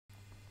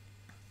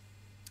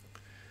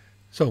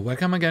So,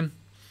 welcome again.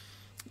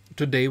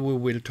 Today we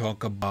will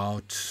talk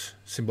about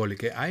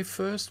symbolic AI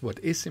first. What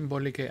is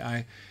symbolic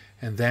AI?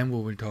 And then we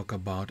will talk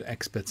about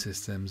expert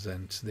systems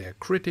and their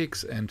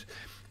critics. And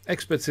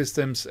expert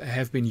systems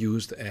have been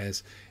used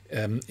as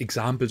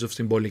examples of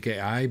symbolic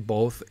AI,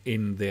 both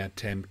in their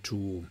attempt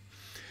to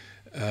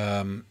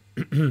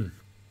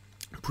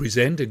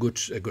present a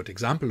good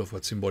example of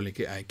what symbolic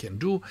AI can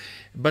do,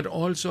 but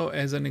also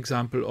as an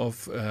example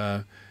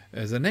of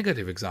as a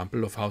negative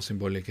example of how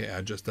symbolic AI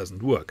just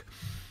doesn't work.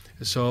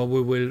 So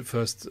we will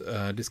first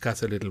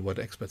discuss a little what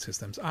expert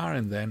systems are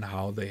and then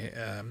how they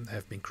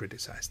have been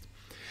criticized.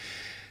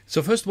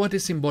 So first, what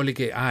is symbolic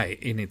AI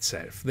in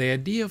itself? The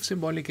idea of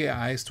symbolic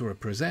AI is to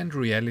represent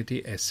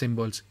reality as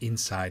symbols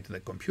inside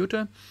the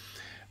computer.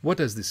 What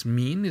does this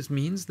mean? It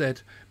means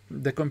that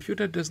the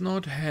computer does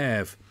not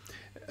have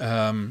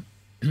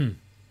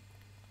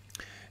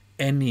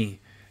any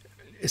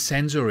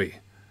sensory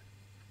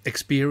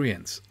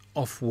experience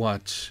of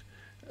what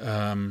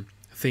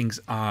things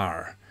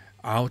are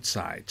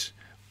outside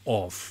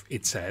of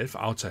itself,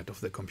 outside of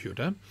the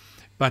computer,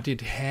 but it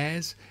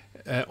has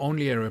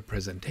only a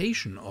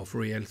representation of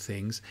real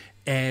things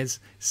as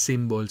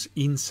symbols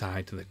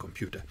inside the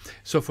computer.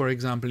 So, for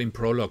example, in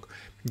Prolog,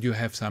 you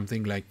have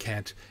something like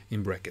cat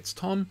in brackets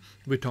Tom.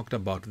 We talked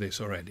about this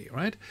already,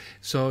 right?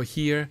 So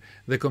here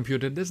the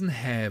computer doesn't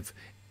have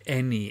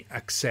any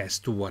access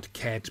to what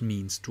cat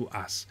means to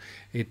us.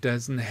 It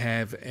doesn't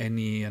have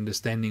any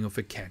understanding of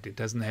a cat. It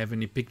doesn't have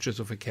any pictures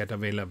of a cat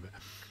available.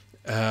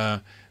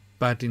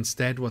 But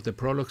instead what the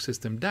Prolog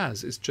system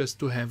does is just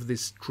to have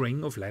this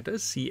string of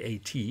letters,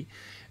 CAT,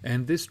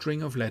 and this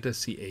string of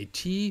letters,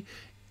 CAT,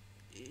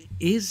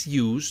 is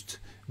used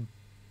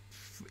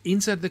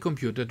inside the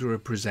computer to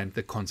represent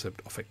the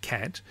concept of a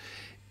cat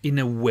in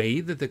a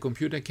way that the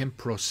computer can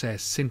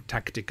process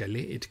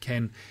syntactically. It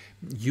can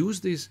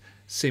use these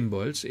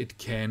symbols, it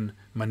can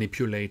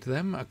manipulate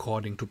them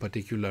according to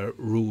particular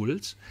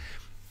rules,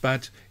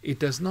 but it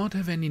does not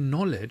have any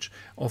knowledge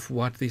of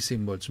what these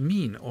symbols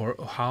mean or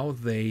how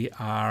they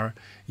are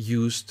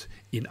used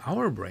in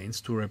our brains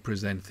to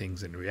represent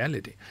things in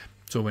reality.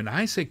 So when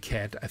I say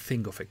cat, I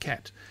think of a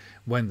cat.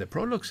 When the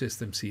Prolog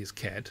system sees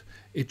cat,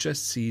 it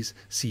just sees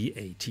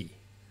CAT.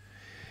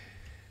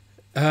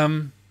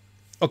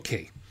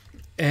 Okay.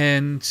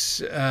 And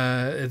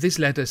these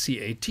letters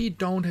CAT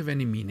don't have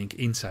any meaning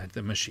inside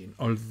the machine.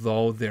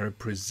 Although they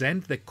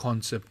represent the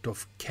concept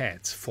of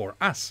cats for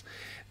us,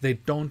 they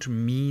don't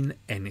mean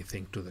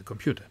anything to the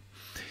computer.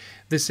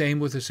 The same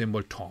with the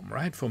symbol Tom,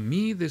 right? For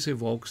me, this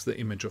evokes the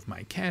image of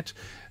my cat,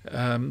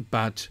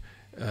 but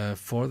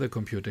for the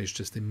computer, it's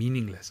just a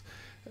meaningless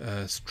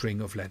string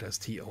of letters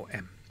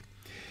TOM.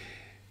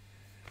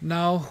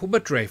 Now,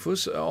 Hubert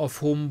Dreyfus, of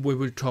whom we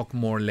will talk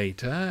more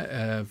later,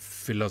 a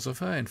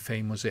philosopher and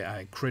famous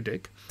AI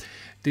critic,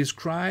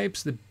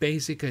 describes the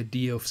basic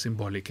idea of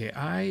symbolic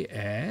AI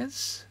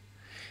as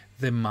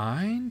the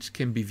mind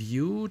can be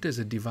viewed as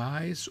a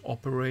device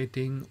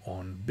operating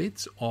on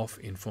bits of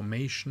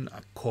information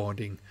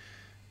according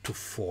to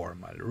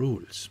formal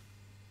rules.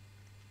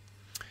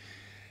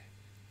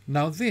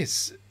 Now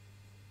this,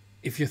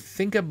 if you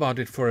think about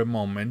it for a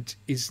moment,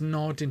 is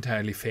not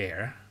entirely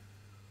fair.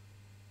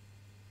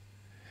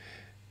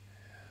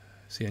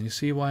 See, and you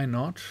see why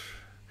not?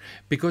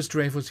 Because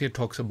Dreyfus here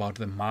talks about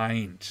the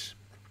mind.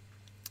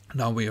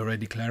 Now, we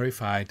already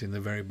clarified in the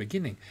very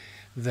beginning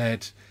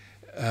that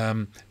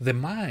the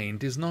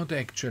mind is not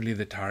actually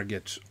the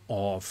target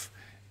of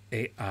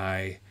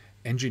AI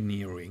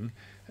engineering.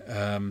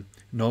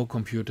 No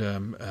computer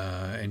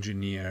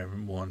engineer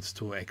wants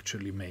to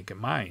actually make a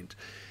mind.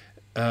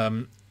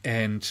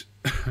 And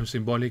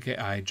symbolic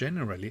AI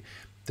generally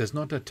does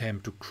not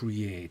attempt to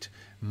create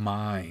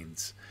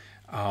minds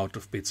out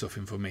of bits of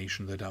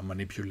information that are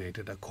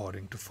manipulated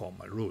according to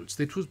formal rules.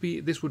 This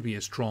would be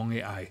a strong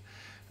AI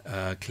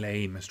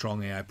claim, a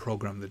strong AI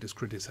program that is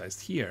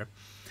criticized here.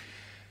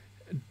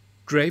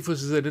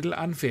 Dreyfus is a little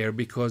unfair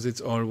because it's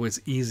always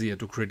easier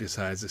to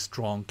criticize a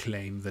strong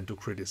claim than to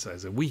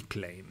criticize a weak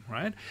claim,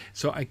 right?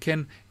 So I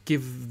can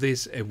give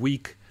this a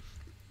weak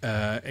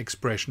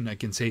expression. I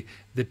can say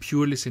the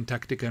purely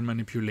syntactical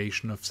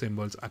manipulation of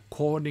symbols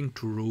according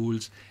to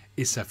rules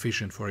is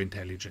sufficient for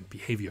intelligent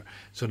behavior.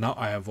 So now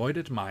I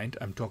avoided mind,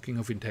 I'm talking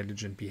of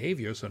intelligent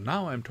behavior, so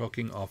now I'm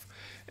talking of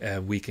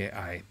weak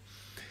AI.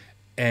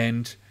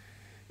 And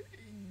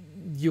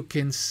you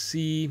can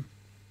see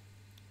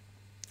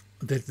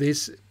that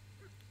this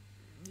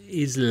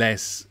is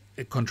less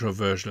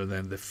controversial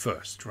than the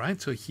first, right?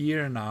 So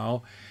here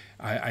now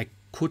I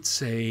could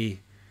say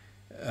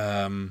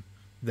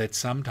that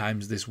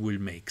sometimes this will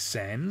make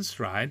sense,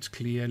 right?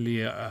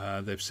 Clearly,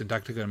 the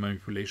syntactical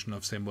manipulation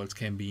of symbols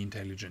can be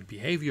intelligent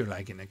behavior,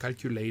 like in a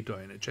calculator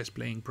or in a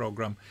chess-playing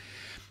program.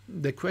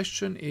 The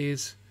question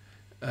is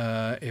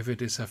if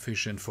it is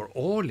sufficient for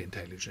all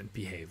intelligent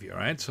behavior,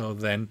 right? So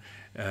then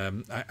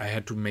I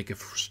had to make a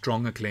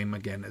stronger claim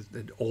again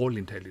that all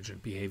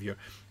intelligent behavior,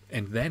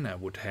 and then I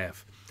would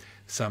have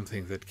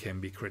something that can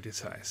be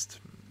criticized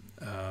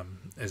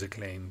as a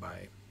claim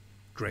by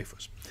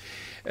Dreyfus.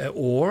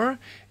 Or,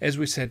 as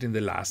we said in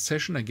the last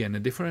session, again a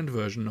different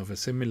version of a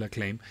similar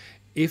claim,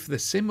 if the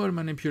symbol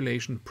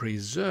manipulation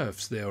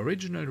preserves the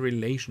original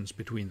relations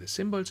between the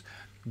symbols,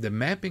 the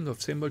mapping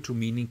of symbol to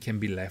meaning can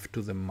be left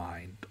to the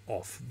mind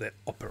of the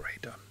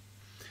operator.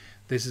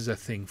 This is a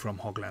thing from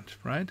Hogland,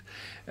 right?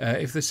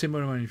 If the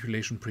symbol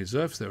manipulation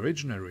preserves the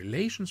original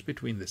relations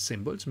between the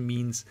symbols,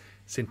 means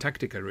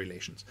syntactical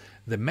relations,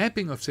 the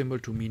mapping of symbol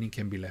to meaning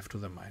can be left to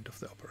the mind of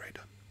the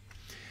operator.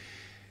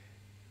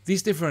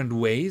 These different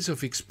ways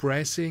of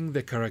expressing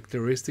the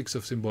characteristics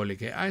of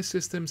symbolic AI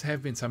systems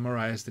have been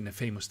summarized in a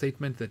famous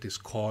statement that is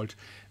called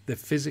the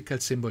physical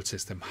symbol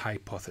system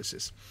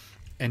hypothesis.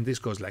 And this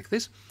goes like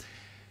this.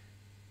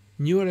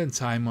 Newell and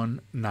Simon,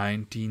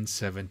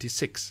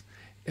 1976.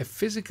 A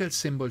physical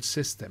symbol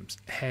system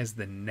has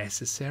the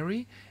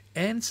necessary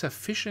and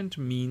sufficient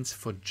means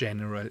for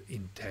general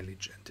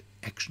intelligent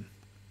action.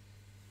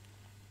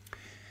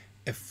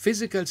 A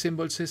physical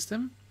symbol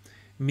system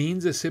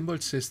means a symbol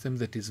system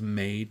that is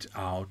made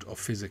out of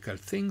physical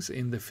things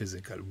in the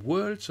physical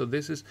world. So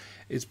this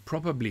is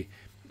probably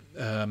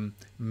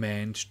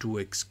meant to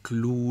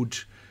exclude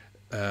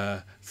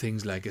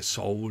things like a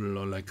soul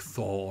or like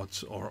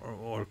thoughts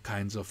or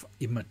kinds of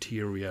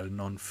immaterial,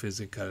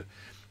 non-physical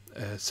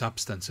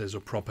substances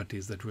or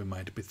properties that we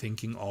might be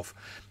thinking of.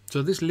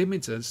 So this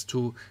limits us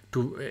to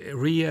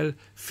real,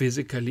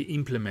 physically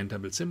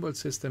implementable symbol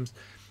systems,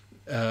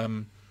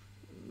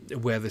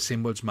 where the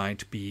symbols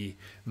might be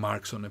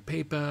marks on a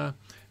paper,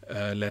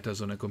 letters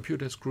on a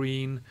computer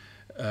screen,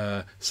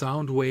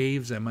 sound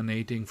waves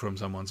emanating from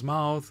someone's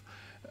mouth,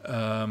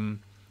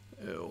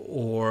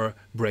 or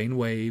brain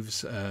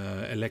waves,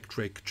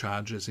 electric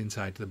charges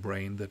inside the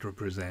brain that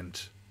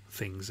represent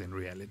things in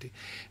reality.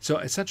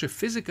 So such a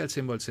physical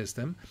symbol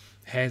system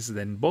has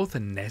then both a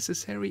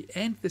necessary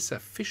and the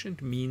sufficient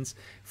means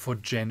for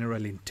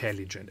general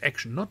intelligent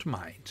action, not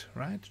mind,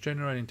 right?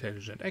 General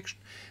intelligent action.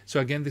 So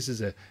again, this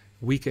is a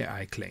weak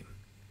AI claim.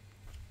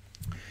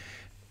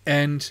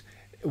 And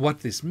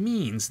what this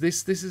means,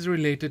 this is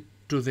related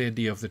to the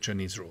idea of the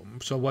Chinese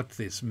room. So what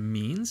this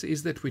means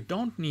is that we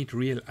don't need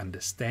real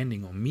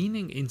understanding or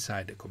meaning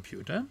inside a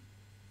computer.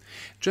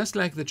 Just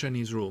like the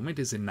Chinese room, it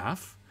is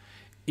enough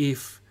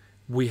if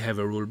we have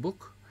a rule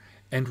book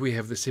and we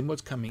have the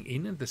symbols coming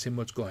in and the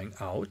symbols going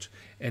out.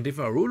 And if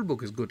our rule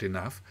book is good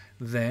enough,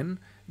 then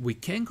we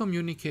can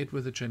communicate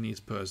with a Chinese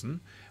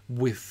person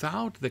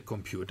without the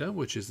computer,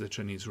 which is the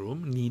Chinese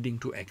room, needing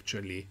to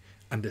actually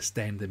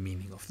understand the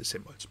meaning of the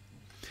symbols.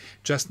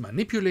 Just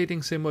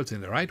manipulating symbols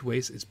in the right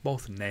ways is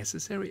both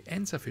necessary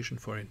and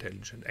sufficient for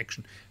intelligent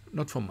action,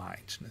 not for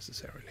mind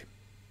necessarily.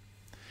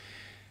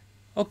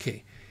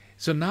 Okay,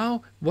 so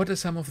now what are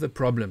some of the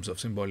problems of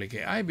symbolic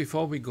AI?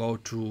 Before we go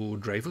to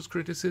Dreyfus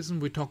criticism,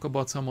 we talk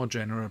about some more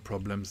general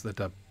problems that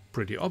are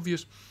pretty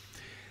obvious.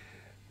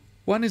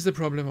 One is the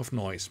problem of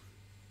noise.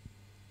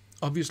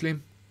 Obviously,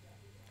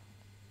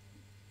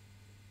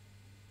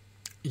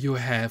 you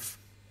have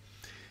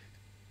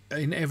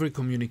in every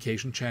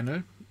communication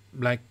channel,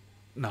 like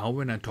now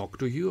when I talk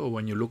to you or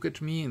when you look at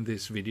me in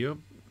this video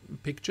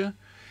picture,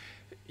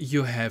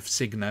 you have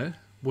signal,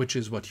 which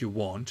is what you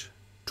want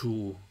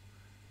to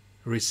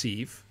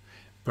receive,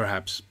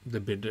 perhaps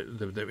the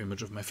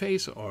image of my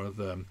face or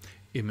the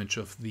image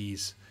of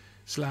these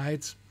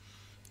slides,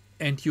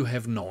 and you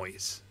have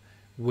noise,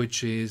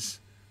 which is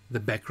the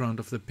background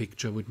of the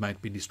picture, which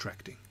might be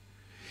distracting.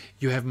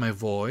 You have my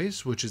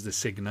voice, which is the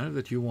signal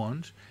that you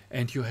want,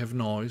 and you have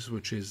noise,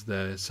 which is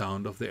the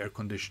sound of the air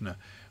conditioner,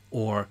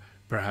 or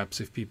perhaps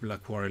if people are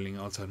quarreling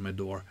outside my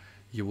door,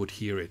 you would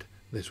hear it.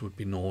 This would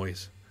be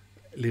noise,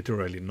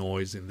 literally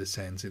noise in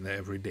the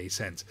everyday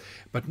sense.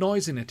 But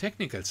noise in a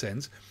technical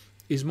sense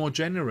is more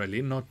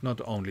generally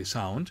not only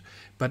sound,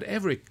 but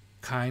every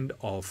kind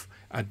of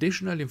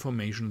additional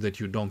information that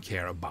you don't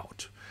care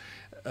about,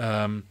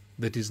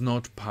 that is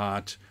not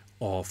part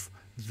of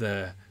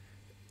the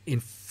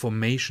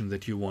information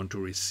that you want to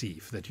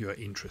receive, that you are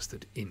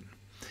interested in.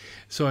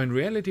 So in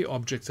reality,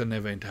 objects are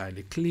never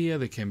entirely clear.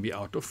 They can be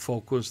out of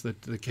focus,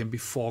 that there can be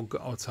fog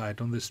outside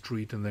on the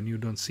street and then you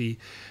don't see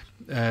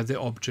the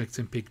objects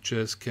in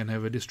pictures, can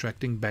have a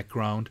distracting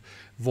background.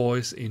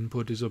 Voice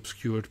input is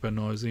obscured by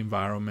noisy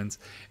environments,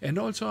 and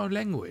also our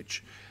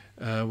language.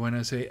 When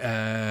I say,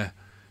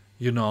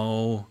 and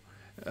all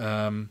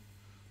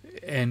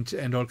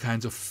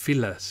kinds of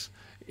fillers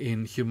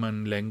in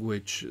human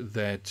language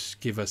that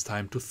give us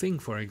time to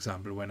think. For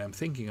example, when I'm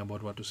thinking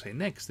about what to say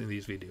next in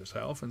these videos,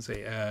 I often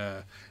say,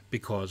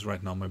 because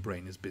right now my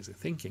brain is busy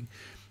thinking,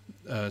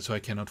 so I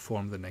cannot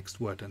form the next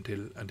word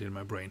until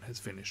my brain has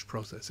finished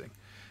processing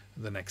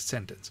the next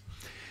sentence.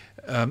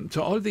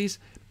 So all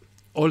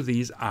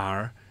these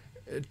are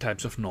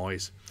types of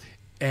noise.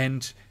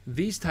 And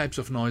these types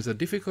of noise are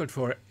difficult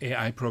for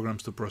AI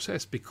programs to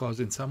process, because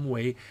in some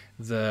way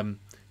the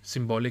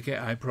symbolic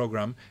AI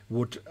program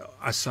would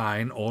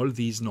assign all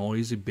these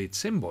noisy bit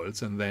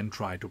symbols and then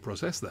try to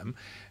process them.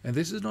 And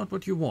this is not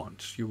what you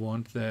want. You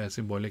want the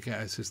symbolic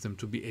AI system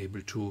to be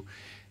able to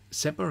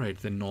separate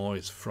the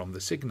noise from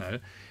the signal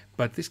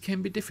But this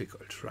can be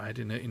difficult, right?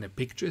 In a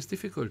picture, it's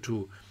difficult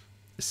to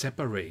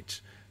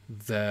separate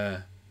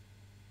the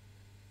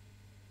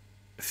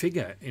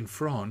figure in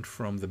front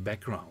from the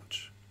background.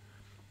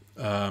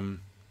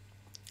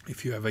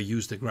 If you ever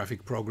used a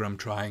graphic program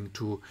trying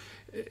to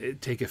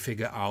take a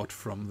figure out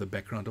from the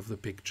background of the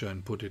picture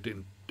and put it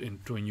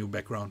into a new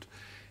background,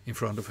 in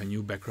front of a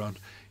new background,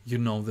 you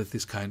know that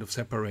this kind of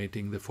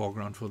separating the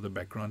foreground from the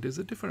background is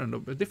a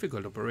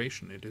difficult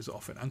operation. It is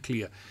often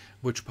unclear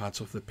which parts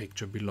of the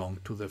picture belong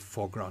to the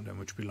foreground and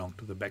which belong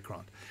to the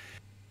background.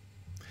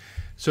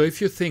 So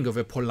if you think of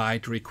a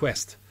polite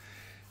request,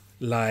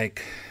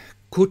 like,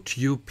 could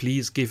you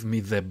please give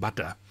me the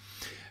butter?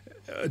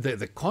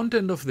 The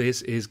content of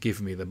this is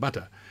give me the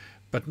butter.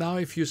 But now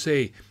if you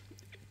say,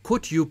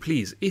 could you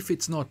please, if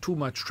it's not too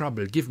much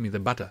trouble, give me the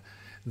butter,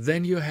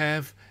 then you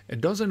have a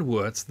dozen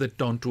words that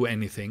don't do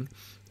anything,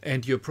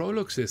 and your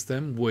prologue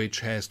system, which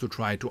has to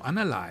try to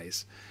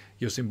analyze,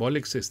 your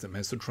symbolic system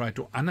has to try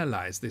to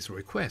analyze this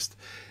request.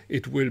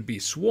 It will be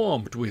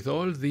swamped with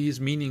all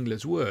these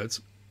meaningless words.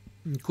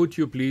 Could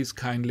you please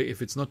kindly,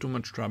 if it's not too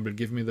much trouble,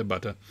 give me the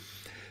butter?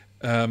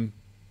 And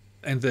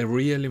the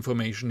real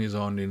information is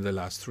only in the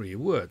last 4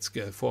 words,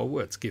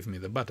 give me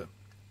the butter.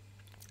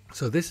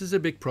 So this is a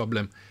big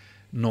problem,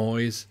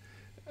 noise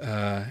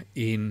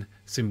in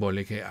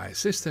symbolic AI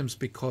systems,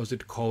 because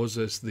it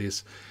causes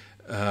this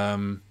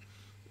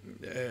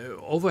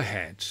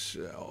overhead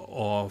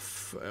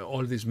of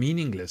all these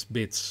meaningless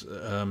bits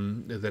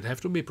that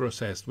have to be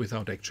processed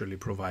without actually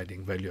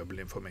providing valuable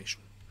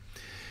information.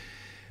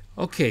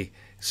 Okay,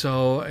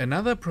 so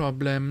another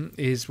problem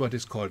is what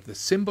is called the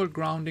symbol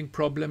grounding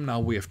problem.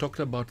 Now, we have talked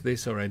about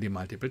this already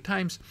multiple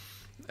times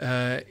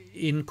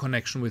in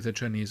connection with the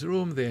Chinese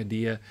room, the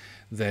idea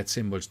that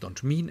symbols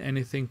don't mean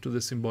anything to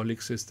the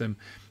symbolic system.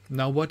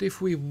 Now, what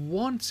if we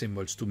want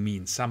symbols to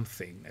mean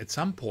something? At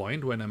some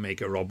point, when I make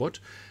a robot,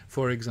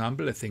 for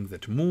example, a thing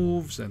that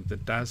moves and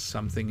that does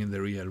something in the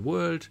real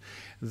world,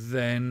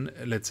 then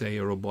let's say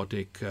a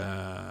robotic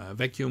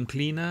vacuum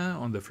cleaner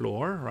on the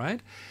floor,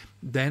 right?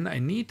 Then I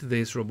need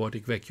this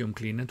robotic vacuum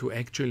cleaner to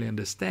actually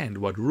understand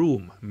what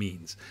room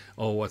means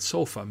or what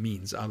sofa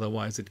means.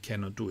 Otherwise, it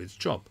cannot do its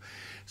job.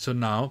 So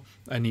now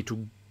I need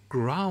to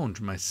ground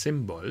my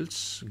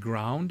symbols.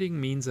 Grounding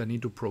means I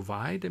need to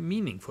provide a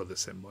meaning for the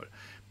symbol.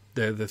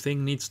 The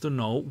thing needs to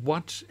know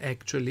what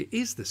actually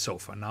is the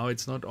sofa. Now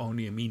it's not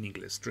only a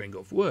meaningless string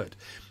of words.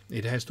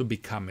 It has to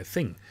become a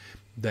thing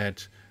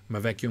that my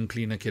vacuum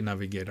cleaner can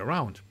navigate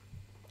around.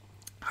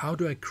 How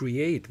do I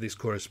create this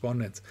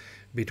correspondence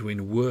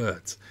between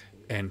words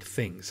and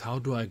things? How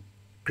do I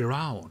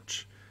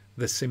ground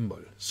the symbol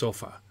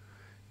sofa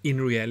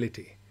in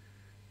reality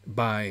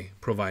by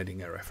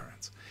providing a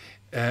reference?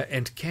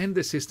 And can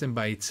the system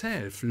by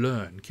itself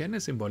learn, can a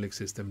symbolic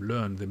system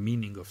learn the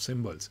meaning of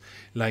symbols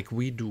like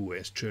we do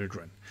as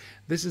children?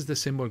 This is the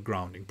symbol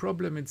grounding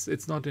problem.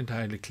 It's not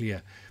entirely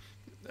clear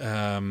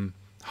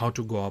how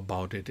to go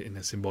about it in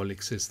a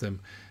symbolic system.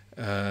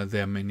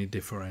 There are many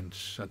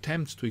different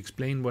attempts to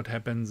explain what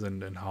happens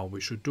and how we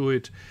should do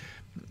it.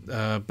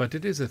 But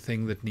it is a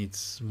thing that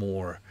needs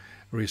more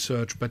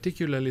research,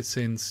 particularly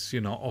since,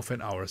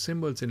 often our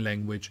symbols in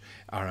language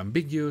are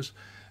ambiguous.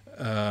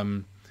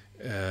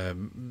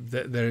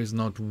 There is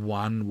not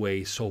one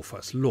way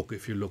sofas look.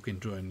 If you look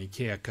into an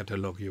IKEA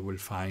catalog, you will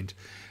find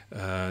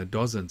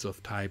dozens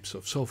of types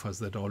of sofas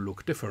that all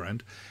look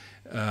different.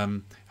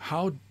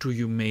 How do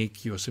you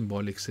make your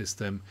symbolic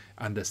system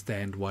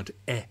understand what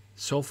a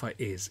sofa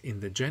is in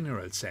the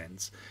general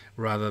sense,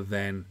 rather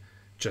than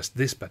just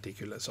this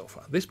particular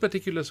sofa? This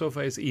particular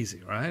sofa is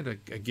easy, right?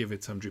 I give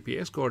it some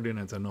GPS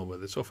coordinates, I know where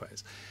the sofa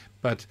is.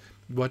 But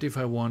what if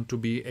I want to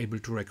be able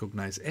to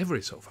recognize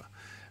every sofa?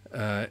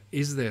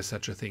 Is there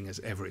such a thing as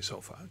every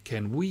sofa?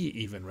 Can we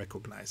even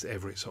recognize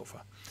every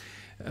sofa?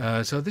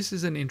 So this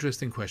is an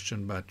interesting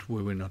question, but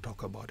we will not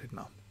talk about it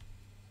now.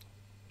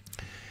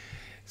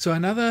 So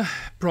another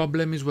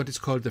problem is what is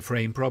called the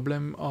frame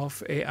problem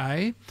of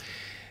AI.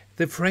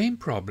 The frame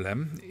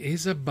problem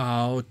is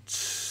about,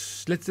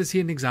 let's see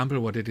an example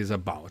of what it is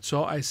about.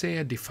 So I say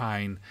I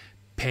define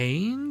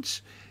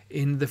paint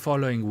in the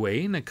following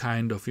way, in a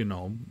kind of,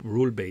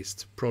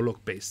 rule-based,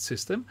 prologue-based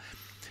system.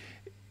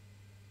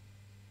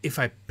 If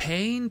I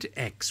paint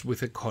X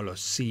with a color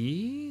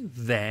C,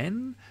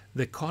 then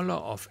the color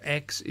of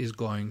X is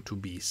going to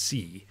be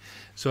C.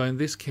 So in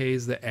this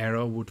case, the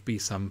error would be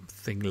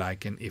something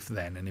like an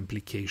if-then, an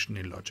implication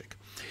in logic.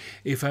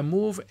 If I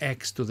move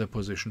X to the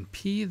position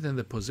P, then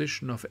the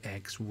position of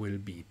X will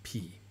be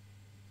P.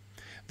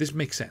 This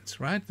makes sense,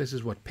 right? This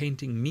is what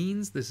painting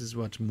means. This is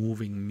what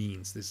moving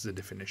means. This is a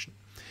definition.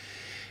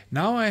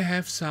 Now I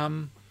have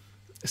some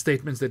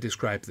statements that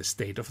describe the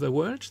state of the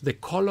world. The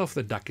color of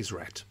the duck is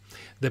red.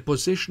 The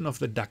position of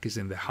the duck is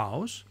in the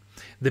house.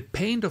 The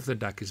paint of the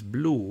duck is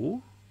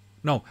blue.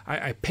 No,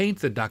 I paint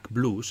the duck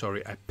blue.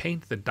 Sorry, I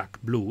paint the duck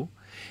blue,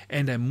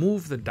 and I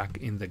move the duck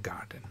in the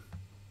garden.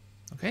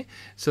 Okay,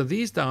 so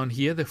these down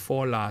here, the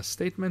 4 last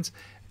statements,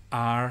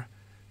 are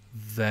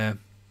the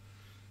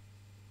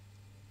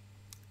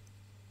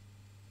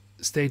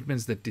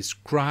statements that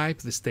describe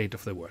the state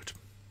of the world.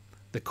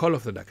 The color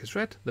of the duck is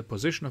red, the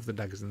position of the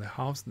duck is in the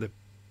house,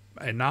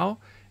 and now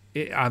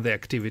are the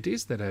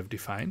activities that I have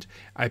defined.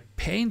 I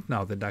paint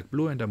now the duck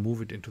blue and I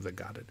move it into the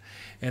garden.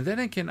 And then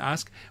I can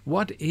ask,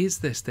 what is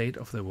the state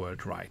of the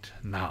world right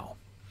now?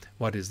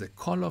 What is the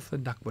color of the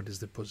duck? What is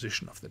the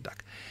position of the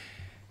duck?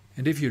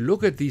 And if you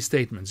look at these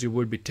statements, you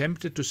will be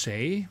tempted to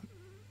say,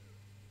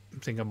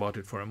 think about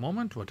it for a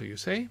moment, what do you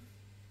say?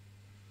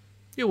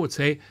 You would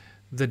say,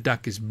 the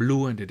duck is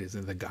blue and it is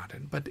in the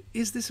garden. But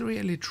is this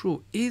really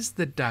true? Is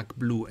the duck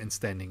blue and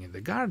standing in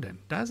the garden?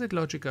 Does it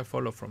logically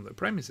follow from the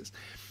premises?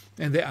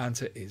 And the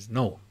answer is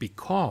no,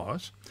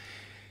 because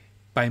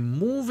by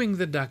moving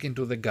the duck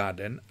into the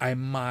garden, I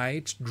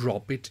might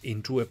drop it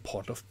into a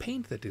pot of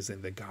paint that is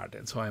in the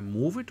garden. So I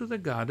move it to the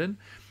garden,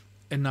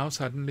 and now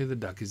suddenly the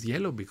duck is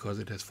yellow because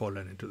it has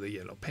fallen into the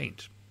yellow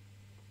paint.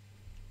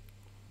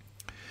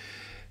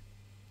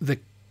 The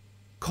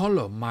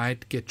color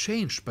might get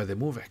changed by the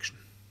move action.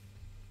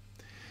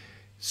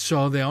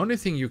 So the only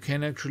thing you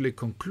can actually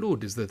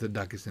conclude is that the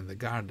duck is in the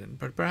garden,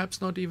 but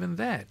perhaps not even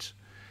that.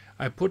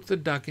 I put the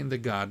duck in the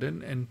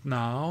garden, and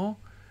now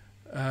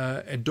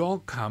a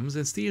dog comes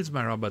and steals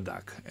my rubber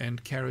duck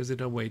and carries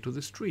it away to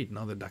the street.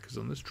 Now the duck is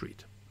on the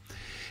street.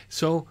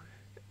 So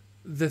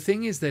the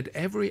thing is that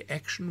every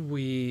action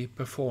we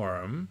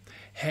perform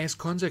has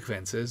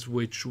consequences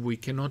which we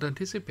cannot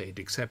anticipate,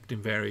 except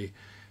in very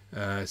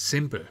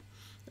simple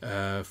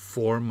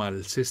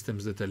formal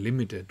systems that are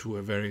limited to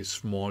a very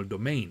small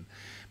domain.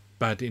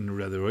 But in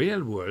the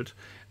real world,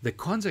 the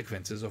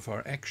consequences of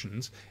our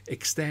actions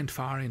extend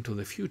far into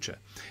the future.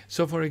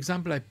 So, for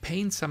example, I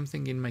paint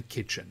something in my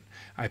kitchen.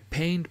 I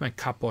paint my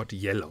cupboard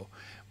yellow.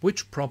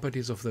 Which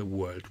properties of the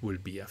world will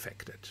be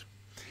affected?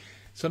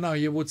 So now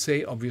you would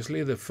say,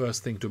 obviously, the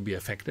first thing to be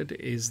affected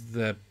is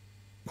the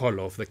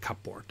color of the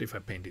cupboard. If I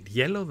paint it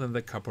yellow, then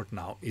the cupboard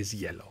now is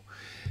yellow.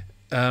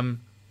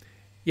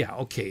 Yeah,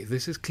 okay,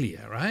 this is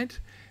clear, right?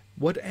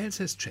 What else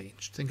has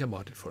changed? Think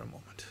about it for a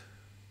moment.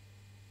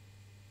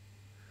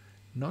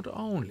 Not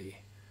only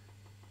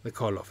the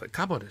color of the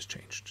cupboard has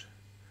changed,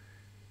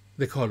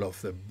 the color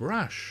of the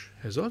brush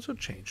has also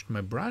changed. My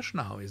brush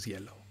now is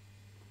yellow.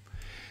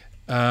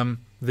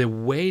 The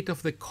weight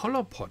of the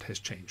color pot has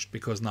changed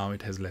because now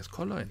it has less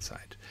color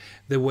inside.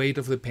 The weight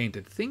of the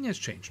painted thing has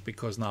changed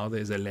because now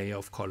there's a layer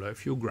of color, a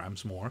few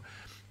grams more.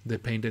 The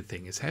painted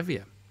thing is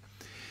heavier.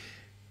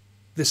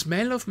 The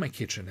smell of my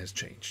kitchen has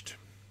changed.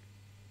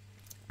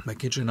 My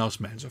kitchen now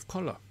smells of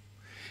color.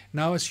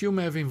 Now assume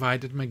I've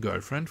invited my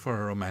girlfriend for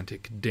a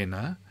romantic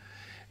dinner,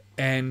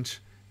 and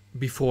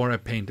before I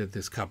painted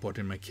this cupboard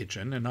in my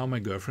kitchen, and now my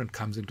girlfriend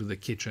comes into the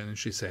kitchen and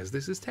she says,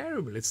 this is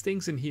terrible, it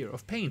stinks in here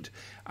of paint.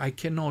 I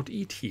cannot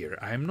eat here,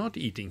 I am not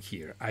eating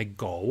here. I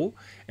go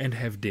and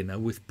have dinner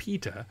with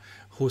Peter,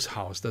 whose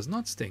house does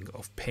not stink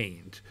of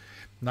paint.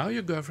 Now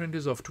your girlfriend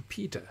is off to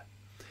Peter.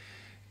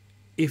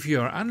 If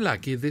you're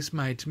unlucky, this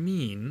might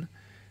mean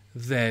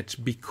that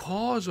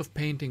because of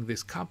painting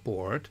this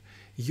cupboard,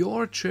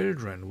 your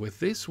children with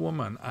this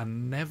woman are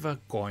never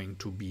going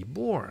to be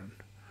born.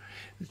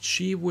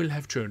 She will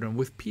have children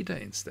with Peter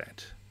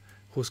instead,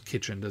 whose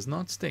kitchen does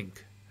not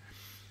stink.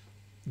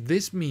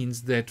 This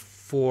means that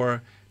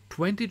for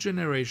 20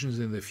 generations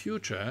in the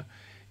future,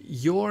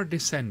 your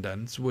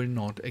descendants will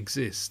not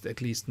exist,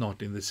 at least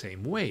not in the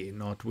same way,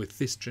 not with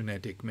this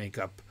genetic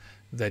makeup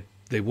that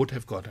they would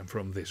have gotten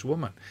from this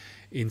woman.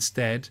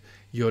 Instead,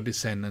 your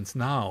descendants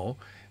now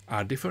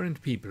are different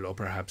people, or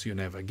perhaps you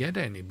never get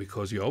any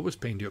because you always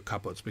paint your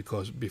cupboards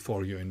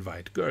before you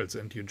invite girls,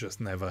 and you just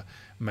never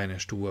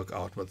manage to work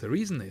out what the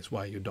reason is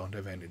why you don't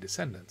have any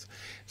descendants.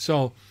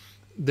 So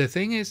the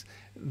thing is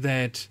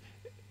that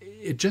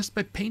just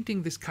by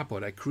painting this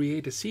cupboard, I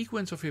create a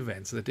sequence of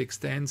events that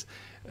extends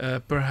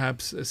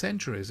perhaps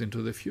centuries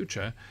into the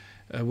future,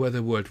 where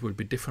the world will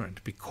be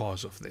different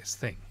because of this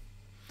thing.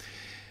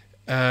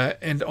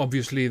 And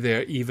obviously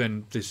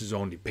this is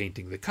only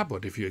painting the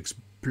cupboard. If you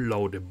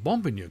explode a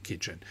bomb in your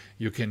kitchen,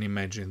 you can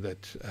imagine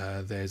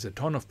that there's a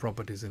ton of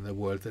properties in the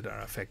world that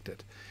are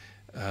affected,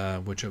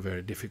 which are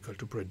very difficult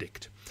to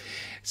predict.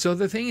 So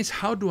the thing is,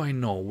 how do I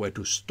know where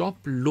to stop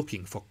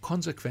looking for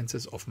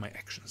consequences of my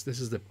actions?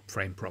 This is the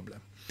frame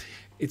problem.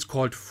 It's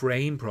called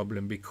frame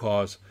problem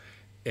because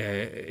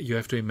you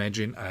have to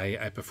imagine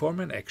I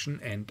perform an action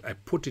and I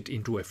put it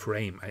into a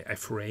frame. I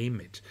frame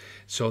it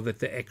so that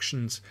the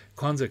action's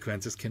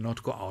consequences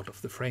cannot go out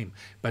of the frame.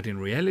 But in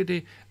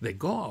reality, they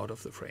go out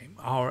of the frame.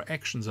 Our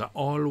actions are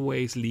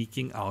always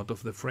leaking out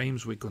of the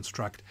frames we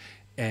construct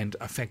and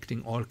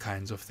affecting all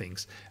kinds of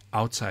things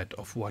outside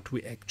of what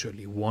we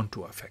actually want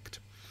to affect.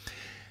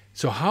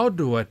 So how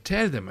do I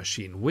tell the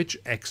machine which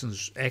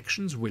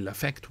actions will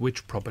affect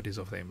which properties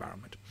of the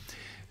environment?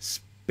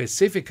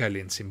 Specifically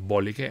in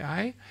symbolic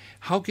AI,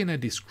 how can I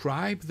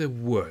describe the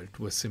world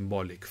with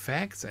symbolic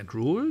facts and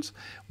rules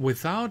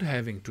without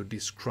having to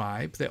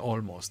describe the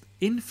almost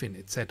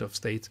infinite set of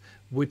states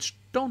which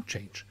don't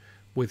change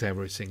with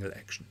every single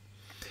action?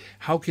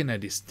 How can I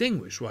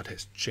distinguish what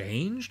has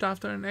changed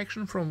after an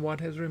action from what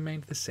has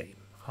remained the same?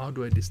 How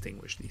do I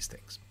distinguish these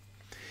things?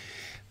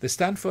 The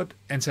Stanford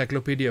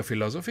Encyclopedia of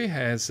Philosophy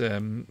has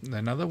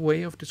another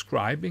way of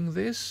describing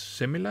this,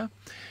 similar.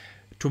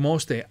 To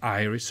most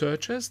AI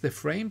researchers, the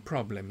frame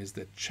problem is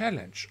the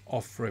challenge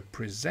of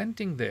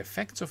representing the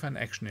effects of an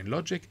action in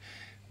logic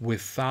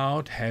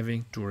without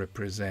having to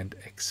represent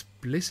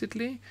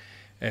explicitly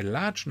a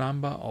large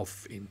number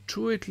of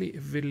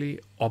intuitively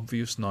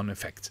obvious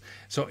non-effects.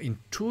 So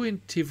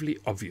intuitively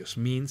obvious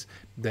means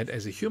that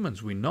as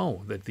humans we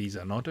know that these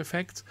are not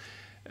effects,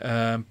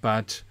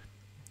 but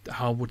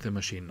how would the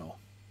machine know?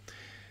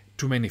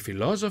 To many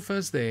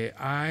philosophers, the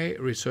AI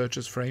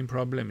researcher's frame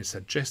problem is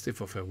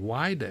suggestive of a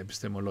wider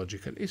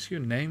epistemological issue,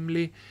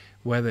 namely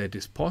whether it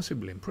is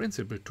possible in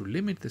principle to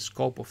limit the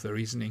scope of the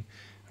reasoning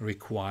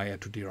required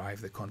to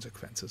derive the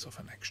consequences of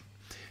an action.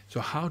 So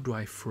how do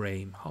I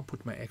frame, how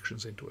put my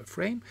actions into a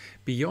frame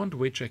beyond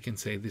which I can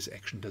say this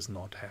action does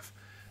not have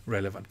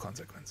relevant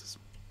consequences?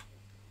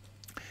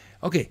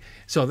 Okay,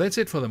 so that's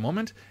it for the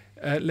moment.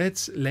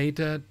 Let's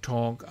later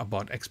talk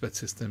about expert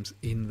systems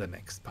in the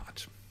next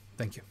part.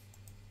 Thank you.